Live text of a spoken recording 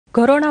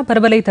Corona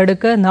பரவலை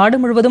தடுக்க நாடு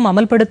முழுவதும்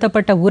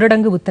அமல்படுத்தப்பட்ட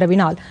ஊரடங்கு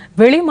உத்தரவினால்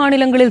வெளி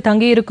மாநிலங்களில்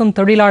தங்கியிருக்கும்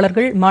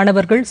தொழிலாளர்கள்,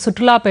 மாணவர்கள்,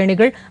 சுற்றுலா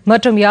பயணிகள்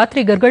மற்றும்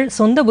யாத்ரீகர்கள்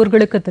சொந்த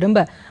ஊர்களுக்கு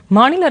திரும்ப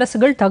மாநில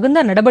அரசுகள்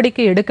தகுந்த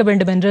நடவடிக்கை எடுக்க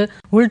வேண்டும் என்று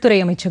உள்துறை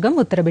அமைச்சகம்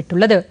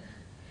உத்தரவிட்டுள்ளது.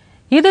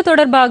 இது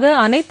தொடர்பாக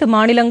அனைத்து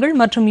மாநிலங்கள்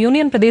மற்றும்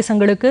யூனியன்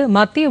பிரதேசங்களுக்கு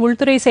மத்திய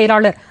உள்துறை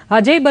செயலாளர்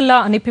அஜய் பல்லா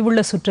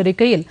அனுப்பியுள்ள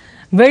சுற்றறிக்கையில்,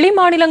 வெளி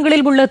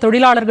மாநிலங்களில் உள்ள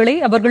தொழிலாளர்களை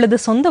அவர்களது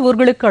சொந்த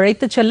ஊர்களுக்கு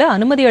அழைத்துச் செல்ல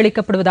அனுமதி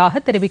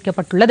அளிக்கப்படுவதாக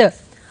தெரிவிக்கப்பட்டுள்ளது.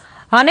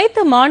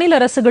 அனைத்து மாநில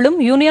அரசுகளும்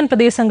யூனியன்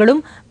பிரதேசங்களும்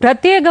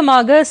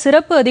பிரத்யேகமாக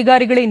சிறப்பு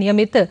அதிகாரிகளை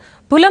நியமித்து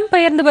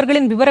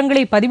புலம்பெயர்ந்தவர்களின்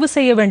விவரங்களை பதிவு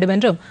செய்ய வேண்டும்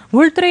என்றும்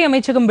உள்துறை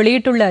அமைச்சகம்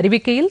வெளியிட்டுள்ள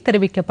அறிவிக்கையில்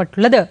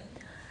தெரிவிக்கப்பட்டுள்ளது.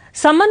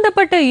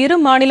 சம்பந்தப்பட்ட இரு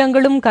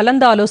மாநிலங்களும்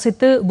கலந்து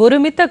ஆலோசித்து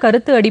ஒருமித்த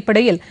கருத்து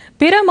அடிப்படையில்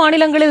பிற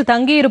மாநிலங்களில்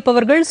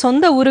தங்கியிருப்பவர்கள்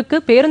சொந்த ஊருக்கு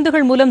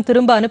பேருந்துகள் மூலம்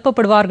திரும்ப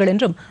அனுப்பப்படுவார்கள்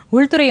என்றும்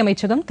உள்துறை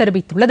அமைச்சகம்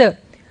தெரிவித்துள்ளது.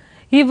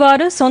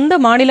 இவ்வாறு சொந்த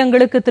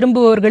மாநிலங்களுக்கு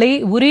திரும்புபவர்களை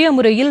உரிய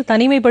முறையில்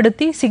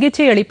தனிமைப்படுத்தி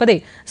சிகிச்சை அளிப்பதை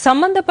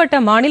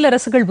சம்பந்தப்பட்ட மாநில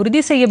அரசுகள்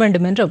உறுதி செய்ய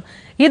வேண்டும் என்றும்,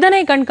 இதனை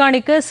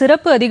கண்காணிக்க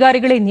சிறப்பு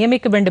அதிகாரிகளை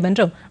நியமிக்க வேண்டும்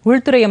என்றும்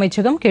உள்துறை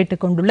அமைச்சகம்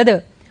கேட்டுக் கொண்டுள்ளது.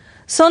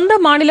 சொந்த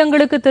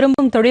மாநிலங்களுக்கு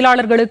திரும்பும்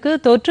தொழிலாளர்களுக்கு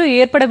தொற்று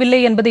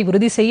ஏற்படவில்லை என்பதை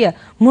உறுதி செய்ய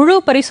முழு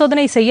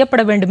பரிசோதனை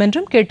செய்யப்பட வேண்டும்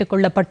என்றும் கேட்டுக்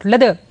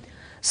கொள்ளப்பட்டுள்ளது.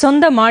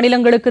 சொந்த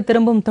மாநிலங்களுக்கு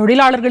திரும்பும்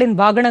தொழிலாளர்களின்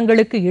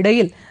வாகனங்களுக்கு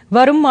இடையில்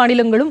வரும்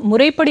மாநிலங்களும்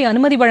முறைப்படி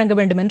அனுமதி வழங்க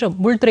வேண்டும் என்றும்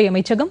உள்துறை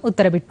அமைச்சகம்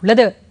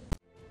உத்தரவிட்டுள்ளது.